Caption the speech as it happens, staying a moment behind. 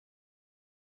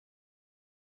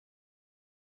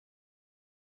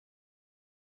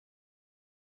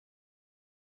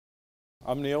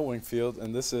I'm Niel Wingfield,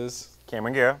 and this is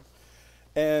Cameron Guerra.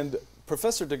 And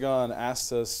Professor Dagon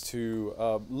asked us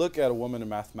to look at a woman in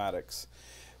mathematics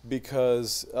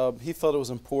because he felt it was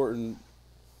important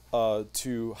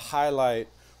to highlight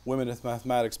women in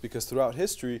mathematics, because throughout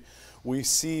history we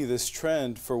see this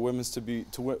trend for women to be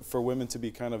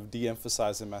kind of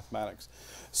de-emphasized in mathematics.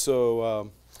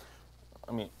 So,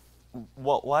 I mean,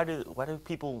 why do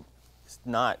people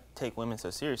not take women so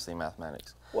seriously in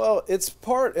mathematics? Well, it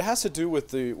has to do with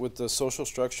the social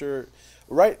structure.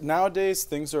 Right nowadays,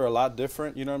 things are a lot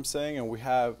different, you know what I'm saying? And we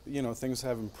have, things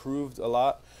have improved a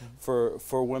lot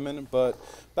for women. But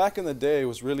back in the day, it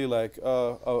was really like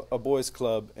a boys'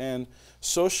 club. And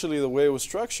socially, the way it was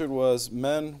structured was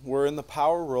men were in the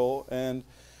power role, and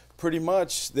pretty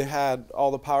much they had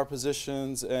all the power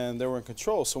positions and they were in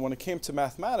control. So when it came to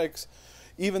mathematics,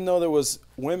 even though there was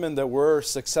women that were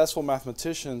successful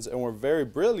mathematicians and were very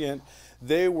brilliant,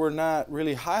 they were not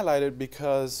really highlighted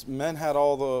because men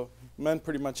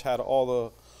pretty much had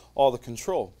all the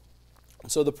control.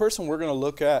 So the person we're going to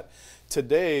look at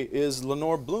today is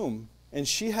Lenore Blum, and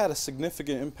she had a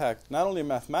significant impact not only in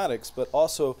mathematics but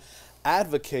also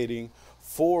advocating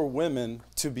for women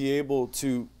to be able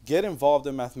to get involved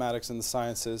in mathematics and the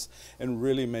sciences and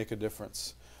really make a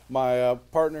difference. My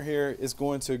partner here is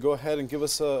going to go ahead and give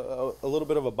us a little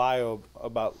bit of a bio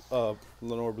about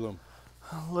Lenore Blum.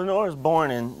 Lenore was born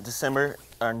on December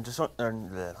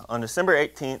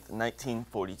 18th,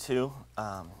 1942.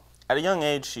 At a young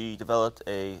age, she developed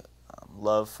a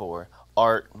love for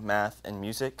art, math, and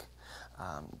music.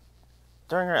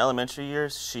 During her elementary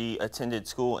years, she attended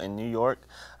school in New York,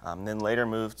 then later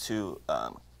moved to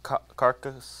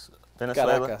Caracas,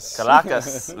 Venezuela.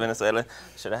 Caracas, Venezuela.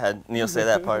 Should have had Neil say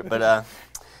that part. But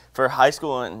for high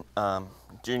school and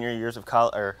junior years of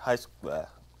high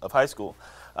school,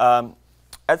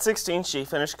 at 16, she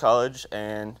finished college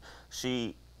and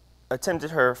she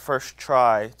attempted her first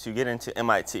try to get into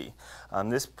MIT.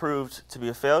 This proved to be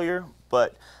a failure,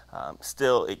 but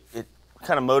still it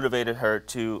kind of motivated her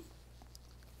to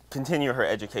continue her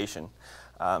education.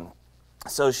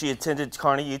 So she attended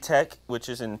Carnegie Tech, which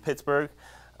is in Pittsburgh,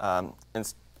 and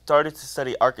started to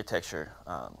study architecture.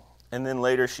 And then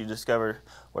later she discovered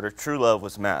what her true love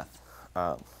was math.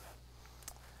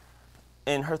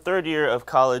 In her third year of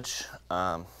college,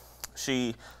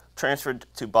 she transferred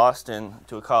to Boston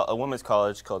to a women's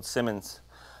college called Simmons.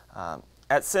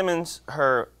 At Simmons,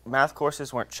 her math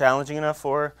courses weren't challenging enough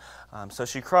for her, so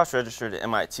she cross-registered at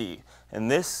MIT. And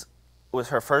this was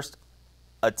her first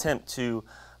attempt to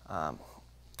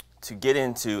get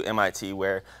into MIT,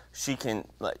 where she can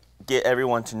get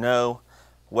everyone to know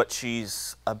what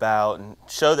she's about and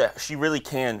show that she really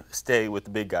can stay with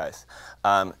the big guys.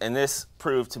 And this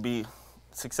proved to be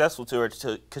successful to her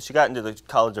because she got into the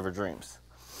college of her dreams.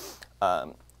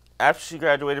 After she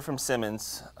graduated from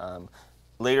Simmons,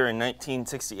 later in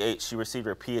 1968, she received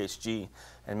her PhD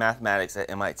in mathematics at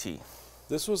MIT.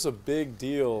 This was a big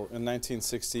deal in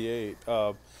 1968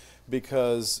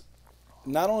 because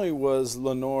not only was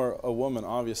Lenore a woman,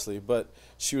 obviously, but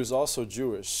she was also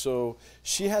Jewish. So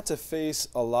she had to face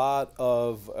a lot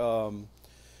of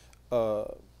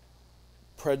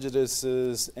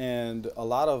prejudices and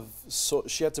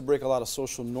she had to break a lot of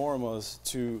social norms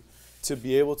to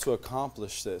be able to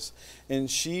accomplish this. And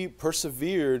she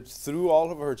persevered through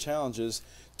all of her challenges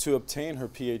to obtain her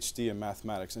PhD in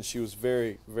mathematics, and she was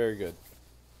very, very good.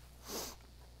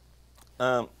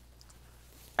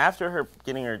 After her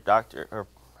getting her doctorate, for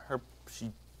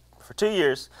 2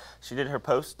 years, she did her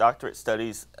postdoctorate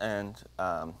studies and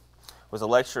was a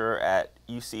lecturer at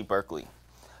UC Berkeley.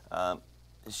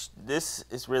 This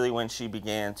is really when she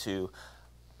began to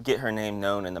get her name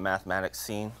known in the mathematics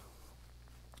scene.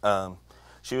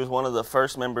 She was one of the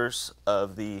first members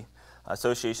of the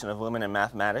Association of Women in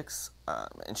Mathematics,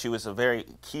 and she was a very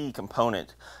key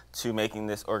component to making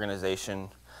this organization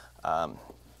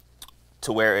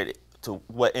to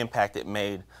what impact it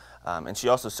made, and she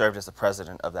also served as the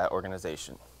president of that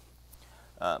organization.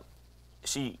 For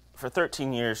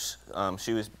 13 years,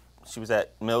 she was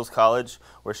at Mills College,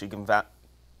 where she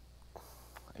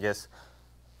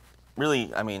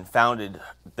founded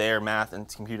their math and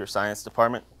computer science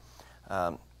department.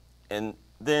 And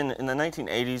then in the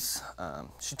 1980s,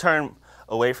 she turned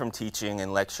away from teaching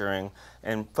and lecturing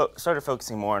and started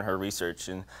focusing more on her research.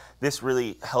 And this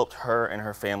really helped her and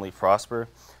her family prosper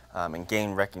and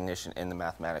gain recognition in the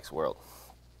mathematics world.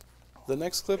 The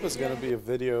next clip is going to be a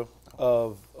video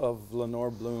of Lenore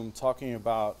Blum talking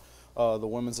about the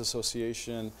Women's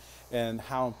Association and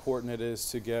how important it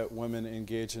is to get women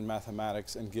engaged in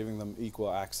mathematics and giving them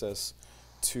equal access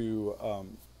to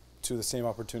to the same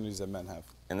opportunities that men have.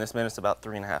 In this minute's about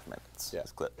 3.5 minutes. Yeah.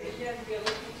 This clip.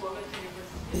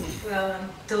 Well, I'm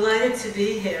delighted to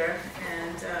be here,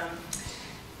 and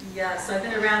so I've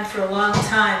been around for a long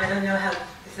time. I don't know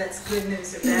if that's good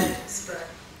news or bad news, but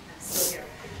I'm still here.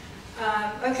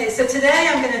 Okay, so today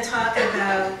I'm going to talk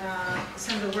about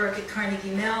some of the work at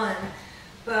Carnegie Mellon,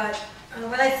 but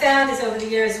what I found is over the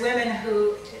years, women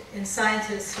and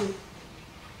scientists who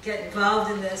get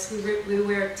involved in this, we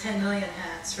wear 10 million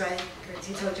hats, right?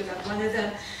 He told you about one of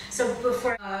them. So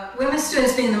before, women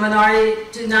students being the minority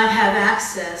do not have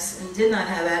access and did not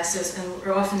have access and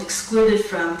were often excluded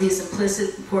from these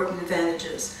implicit important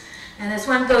advantages. And as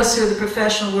one goes through the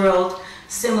professional world,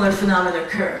 similar phenomena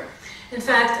occur. In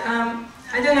fact,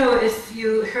 I don't know if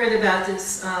you heard about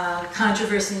this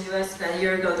controversy in the US about a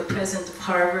year ago. The president of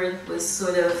Harvard was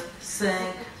sort of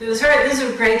saying, this is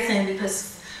a great thing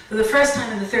because for the first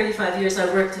time in the 35 years I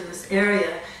worked in this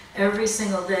area, every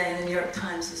single day in the New York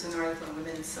Times was an article on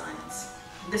women in science.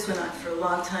 And this went on for a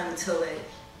long time until they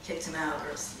kicked him out,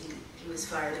 or he was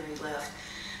fired and he left.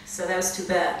 So that was too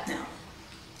bad now.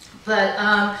 But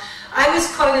I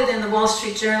was quoted in the Wall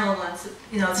Street Journal once,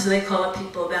 so they call up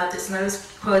people about this, and I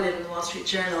was quoted in the Wall Street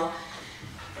Journal.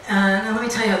 And let me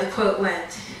tell you how the quote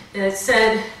went. It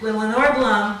said, when Lenore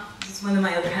Blum, this is one of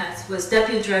my other hats, was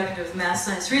deputy director of the Mass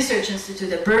Science Research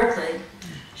Institute at Berkeley,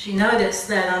 she noticed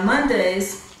that on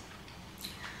Mondays,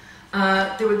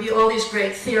 there would be all these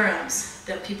great theorems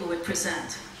that people would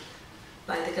present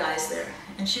by the guys there.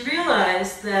 And she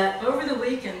realized that over the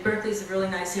weekend, Berkeley's a really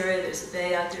nice area, there's a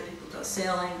bay out there, people go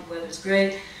sailing, the weather's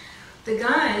great. The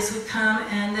guys would come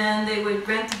and then they would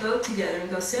rent a boat together and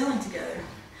go sailing together.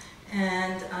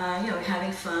 And,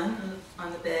 having fun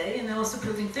on the bay and also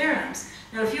proving theorems.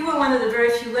 Now, if you were one of the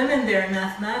very few women there in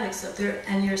mathematics up there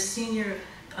and your senior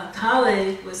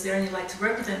colleague was there and you'd like to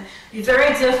work with him, it'd be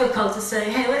very difficult to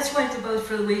say, hey, let's rent a boat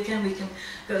for the weekend, we can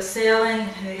go sailing,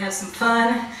 and we have some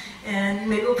fun, and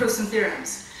maybe we'll prove some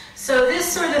theorems. So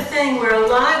this sort of thing where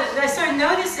I started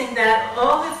noticing that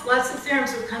lots of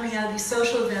theorems were coming out of these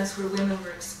social events where women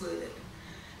were excluded.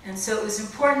 And so it was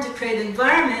important to create an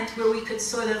environment where we could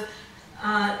sort of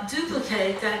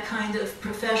duplicate that kind of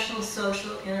professional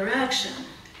social interaction,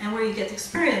 and where you get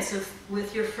experience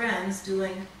with your friends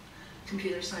doing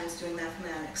computer science, doing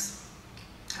mathematics.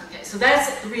 Okay, so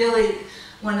that's really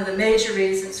one of the major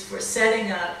reasons for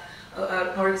setting up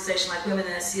an organization like Women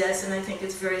in SCS, and I think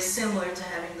it's very similar to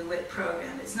having the WIT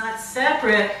program. It's not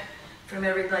separate from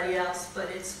everybody else, but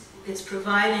it's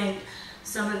providing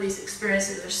some of these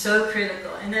experiences that are so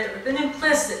critical and that have been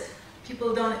implicit.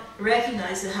 People don't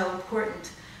recognize it, how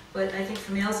important. But I think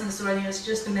for males in this audience,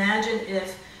 just imagine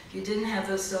if you didn't have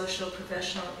those social,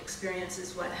 professional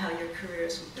experiences, how your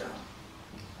careers would go.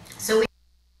 So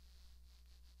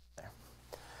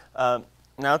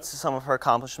now to some of her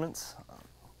accomplishments.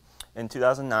 In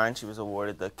 2009, she was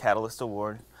awarded the Catalyst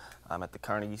Award at the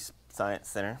Carnegie Science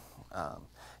Center.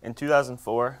 In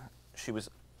 2004, she was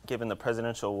given the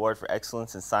Presidential Award for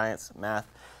Excellence in Science, Math,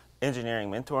 Engineering,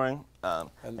 Mentoring.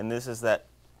 And this is that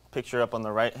picture up on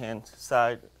the right-hand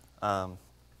side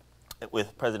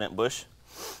with President Bush.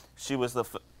 She was the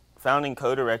founding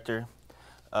co-director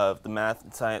of the Math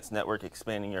and Science Network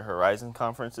Expanding Your Horizon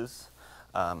conferences,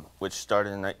 which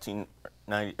started in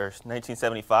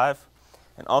 1975.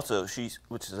 And also, this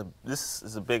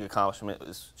is a big accomplishment,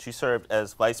 she served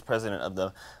as vice president of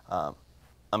the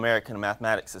American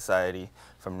Mathematics Society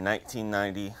from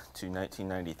 1990 to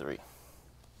 1993.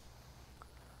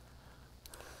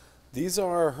 These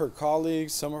are her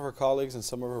colleagues, some of her colleagues, and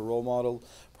some of her role models.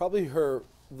 Probably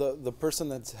the person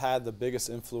that's had the biggest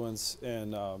influence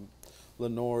in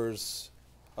Lenore's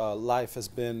life has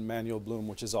been Niel Blum,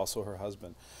 which is also her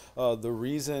husband. The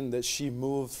reason that she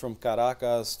moved from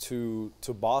Caracas to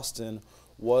Boston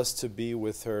was to be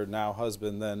with her now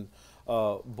husband, then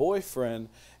boyfriend,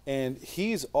 and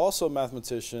he's also a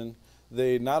mathematician.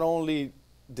 They not only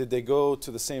did they go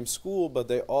to the same school, but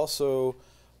they also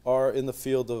are in the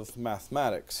field of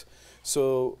mathematics.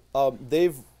 So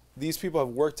these people have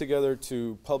worked together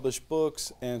to publish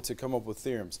books and to come up with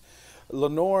theorems.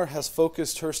 Lenore has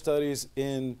focused her studies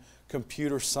in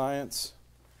computer science.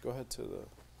 Go ahead to the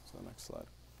next slide.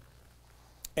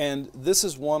 And this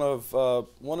is one of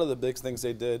the big things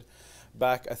they did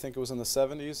back, I think it was in the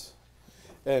 70s.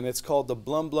 And it's called the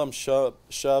Blum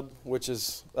Shub, which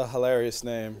is a hilarious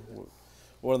name.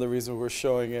 One of the reasons we're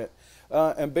showing it.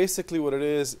 And basically what it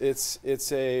is,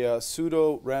 it's a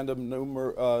pseudo-random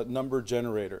number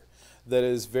generator that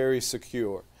is very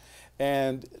secure.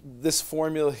 And this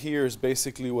formula here is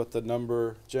basically what the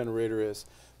number generator is.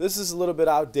 This is a little bit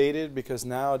outdated because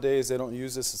nowadays they don't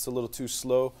use this. It's a little too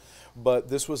slow. But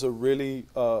this was a really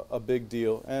a big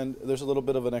deal. And there's a little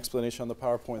bit of an explanation on the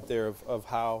PowerPoint there of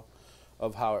how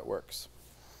it works.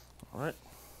 All right.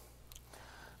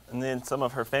 And then some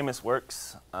of her famous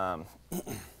works.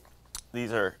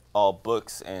 These are all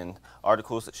books and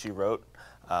articles that she wrote.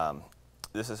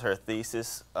 This is her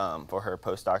thesis for her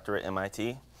postdoctorate at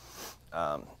MIT.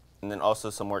 And then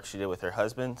also some work she did with her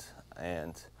husband.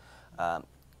 And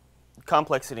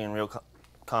complexity and real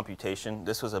computation.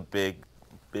 This was a big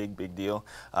deal.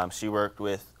 She worked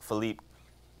with Philippe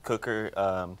Cooker,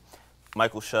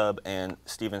 Michael Shub, and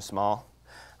Stephen Small.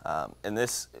 And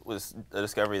this was a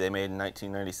discovery they made in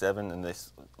 1997, and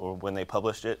when they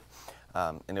published it.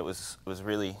 And it was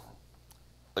really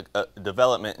a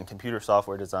development in computer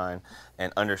software design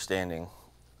and understanding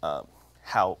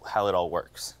how it all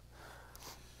works.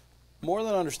 More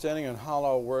than understanding on how it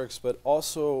all works, but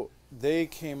also they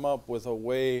came up with a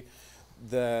way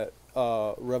that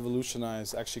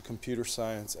revolutionized actually computer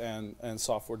science and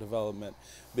software development,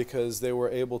 because they were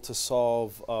able to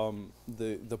solve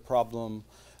the problem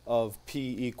of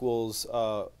P equals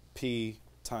P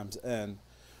times N,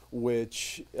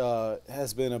 which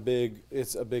has been a big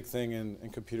thing in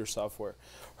computer software.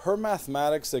 Her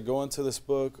mathematics that go into this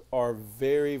book are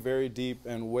very, very deep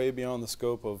and way beyond the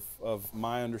scope of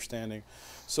my understanding.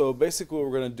 So basically what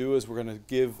we're going to do is I'm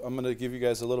going to give you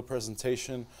guys a little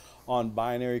presentation on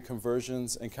binary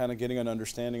conversions and kind of getting an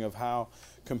understanding of how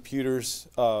computers,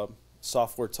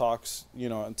 software talks,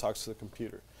 and talks to the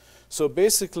computer. So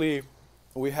basically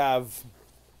we have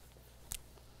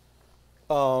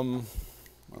my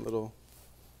little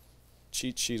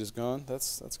cheat sheet is gone.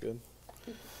 That's good.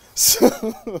 So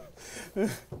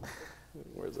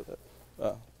where's it at?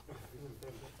 Oh,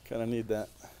 kind of need that.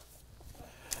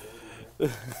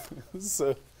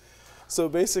 So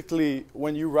basically,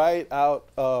 when you write out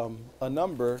a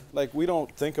number, like, we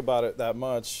don't think about it that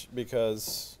much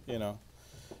because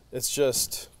it's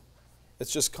just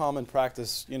common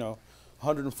practice.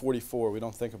 144. We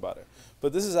don't think about it,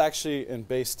 but this is actually in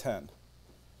base 10.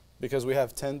 Because we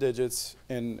have 10 digits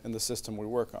in the system we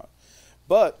work on.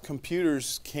 But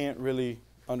computers can't really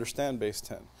understand base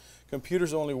 10.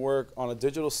 Computers only work on a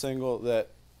digital signal that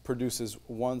produces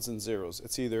ones and zeros.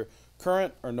 It's either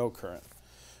current or no current.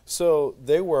 So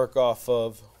they work off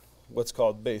of what's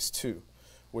called base 2,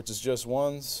 which is just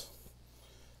ones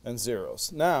and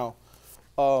zeros. Now,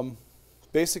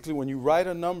 basically when you write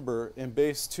a number in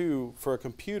base 2 for a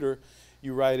computer,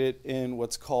 you write it in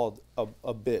what's called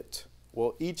a bit.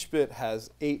 Well, each bit has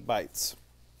 8 bytes.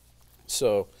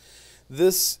 So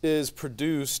this is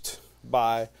produced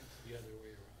by... The other way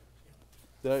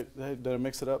around. Did I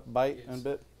mix it up? Byte Yes. and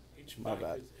bit? Each My byte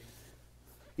bad. is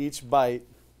Each byte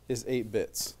is 8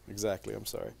 bits. Exactly, I'm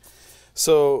sorry.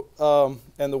 So,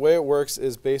 and the way it works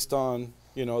is based on,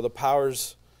 the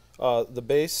powers, the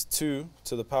base 2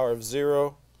 to the power of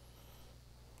 0,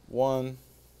 1,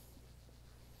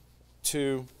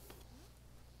 2,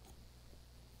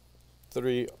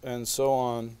 3, and so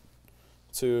on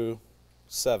to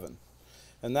 7.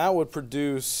 And that would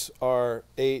produce our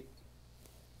 8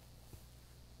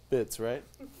 bits, right?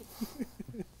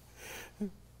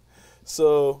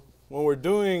 So when we're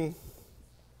doing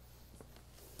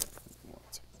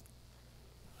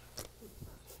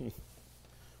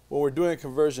a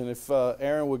conversion, if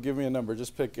Aaron would give me a number,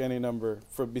 just pick any number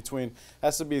for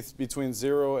has to be between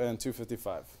 0 and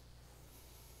 255.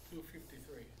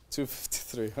 253.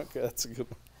 253. Okay, that's a good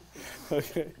one.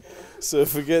 Okay, so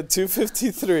if we get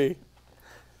 253,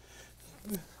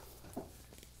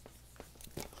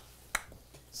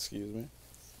 excuse me.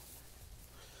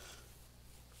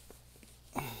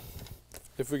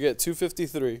 If we get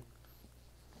 253,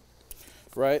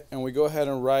 right, and we go ahead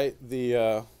and write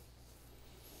the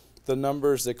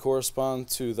numbers that correspond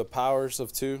to the powers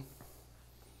of 2,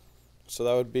 so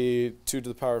that would be 2 to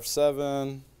the power of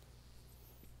 7,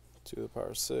 2 to the power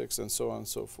of 6, and so on and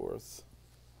so forth.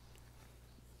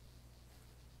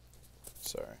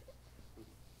 Sorry.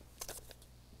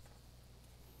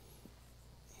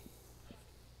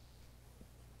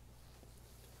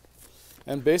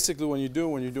 And basically when you're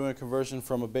doing a conversion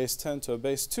from a base 10 to a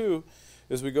base 2,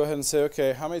 is we go ahead and say,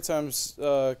 okay, how many times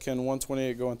can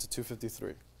 128 go into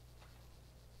 253?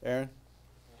 Aaron?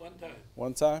 One time.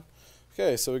 One time?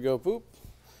 Okay, so we go boop,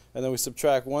 and then we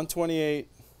subtract 128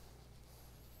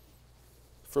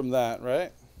 from that,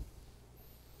 right?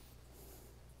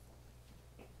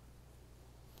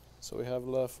 So we have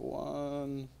left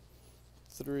 1,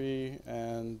 3,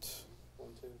 and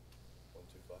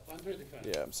 125.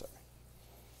 yeah, I'm sorry.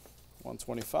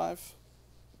 125.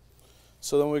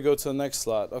 So then we go to the next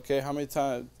slot. Okay, how many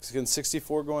times can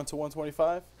 64 go into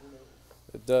 125?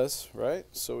 It does, right?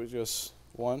 So we just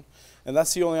 1. And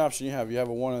that's the only option you have. You have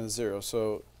a 1 and a 0.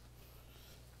 So,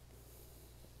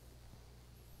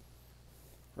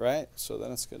 right? So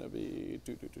then it's going to be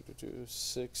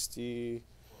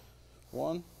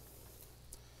 61.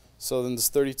 So then does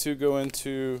 32 go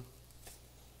into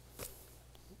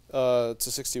to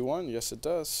 61? Yes, it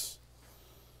does.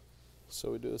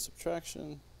 So we do the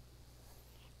subtraction.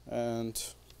 And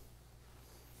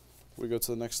we go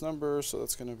to the next number. So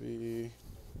that's going to be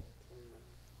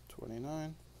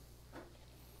 29.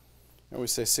 And we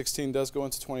say 16 does go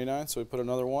into 29, so we put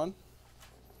another 1.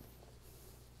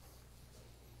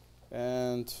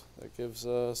 And that gives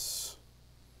us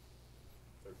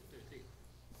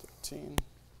 13.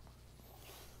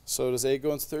 So does 8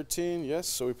 go into 13? Yes,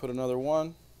 so we put another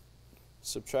 1.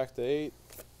 Subtract the 8.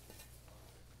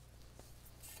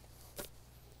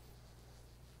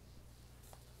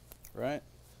 Right?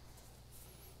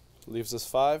 Leaves us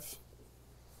 5.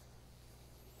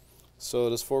 So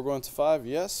does 4 go into 5?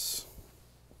 Yes.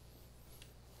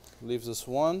 Leaves us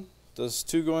 1. Does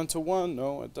 2 go into 1?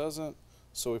 No, it doesn't.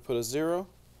 So we put a 0.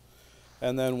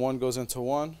 And then 1 goes into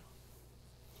 1.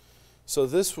 So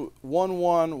this 1,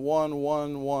 1, 1,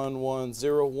 1, 1, 1,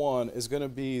 0, 1 is going to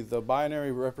be the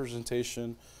binary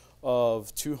representation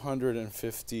of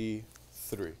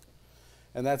 253.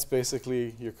 And that's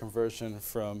basically your conversion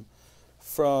from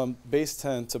base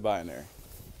 10 to binary.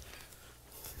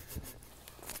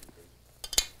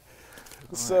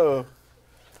 So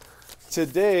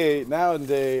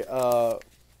nowadays,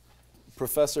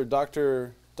 Professor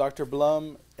Dr.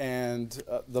 Blum and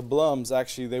the Blums,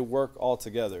 actually, they work all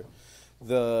together.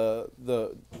 The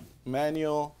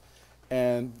Niel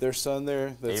and their son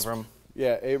there, Abram.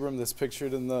 Yeah, Abram, that's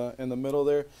pictured in the middle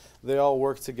there. They all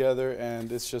work together,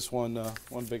 and it's just one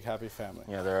big happy family.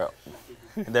 Yeah,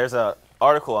 there's a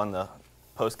article on the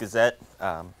Post-Gazette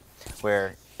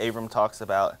where Abram talks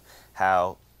about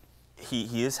how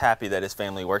he is happy that his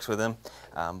family works with him,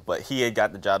 but he had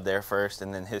got the job there first,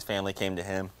 and then his family came to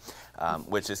him,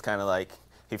 which is kind of like,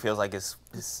 he feels like his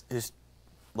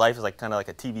life is like kind of like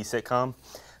a TV sitcom,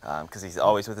 because he's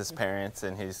always with his parents,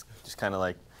 and he's just kind of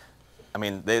like, I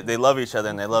mean, they love each other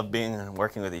and they love being and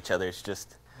working with each other. It's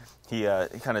just he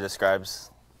kind of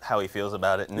describes how he feels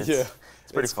about it, and it's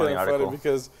pretty funny article. Funny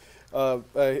because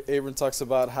Abram talks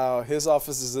about how his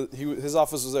office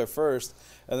was there first,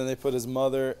 and then they put his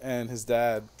mother and his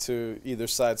dad to either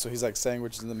side, so he's like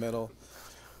sandwiched in the middle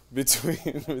between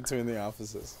the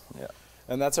offices. Yeah.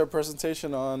 And that's our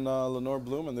presentation on Lenore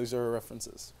Blum, and these are her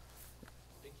references.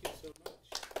 Thank you so much.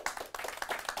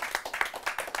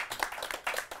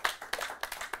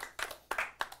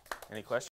 Any questions?